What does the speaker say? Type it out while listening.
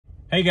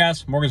Hey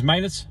guys, Morgan's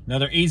Maintenance.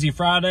 Another easy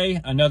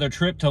Friday, another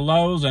trip to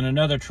Lowe's, and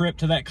another trip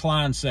to that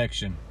Klein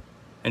section.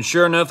 And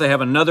sure enough, they have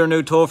another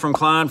new tool from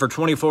Klein for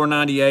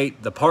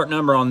 $24.98. The part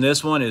number on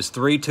this one is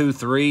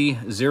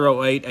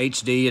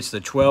 32308HD. It's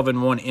the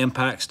 12-in-1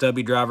 impact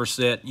stubby driver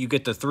set. You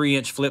get the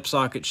 3-inch flip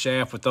socket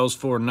shaft with those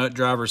 4 nut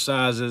driver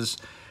sizes,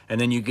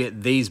 and then you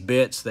get these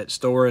bits that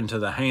store into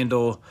the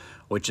handle,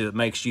 which it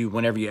makes you,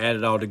 whenever you add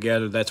it all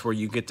together, that's where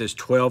you get this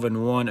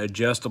 12-in-1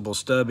 adjustable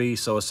stubby.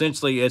 So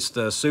essentially it's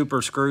the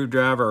super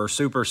screwdriver or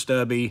super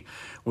stubby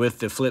with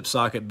the flip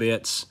socket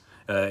bits.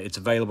 It's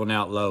available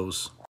now at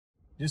Lowe's.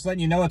 Just letting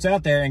you know it's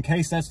out there in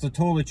case that's the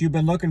tool that you've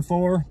been looking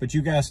for. But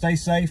you guys stay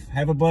safe,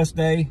 have a blessed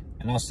day,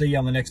 and I'll see you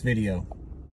on the next video.